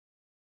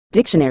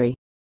Dictionary.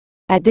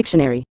 At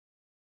dictionary.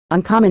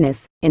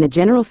 Uncommonness, in a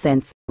general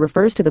sense,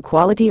 refers to the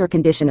quality or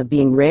condition of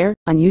being rare,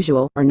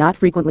 unusual, or not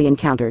frequently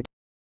encountered.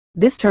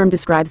 This term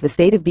describes the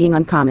state of being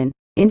uncommon,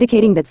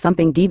 indicating that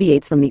something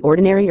deviates from the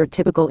ordinary or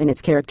typical in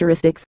its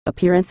characteristics,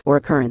 appearance, or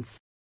occurrence.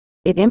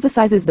 It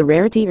emphasizes the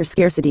rarity or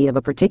scarcity of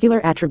a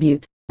particular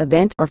attribute,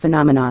 event, or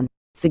phenomenon,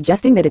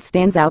 suggesting that it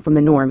stands out from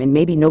the norm and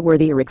may be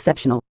noteworthy or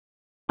exceptional.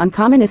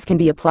 Uncommonness can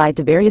be applied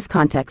to various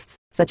contexts,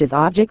 such as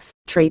objects,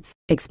 traits,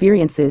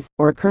 experiences,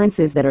 or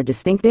occurrences that are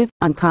distinctive,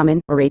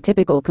 uncommon, or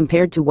atypical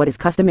compared to what is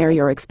customary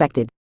or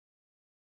expected.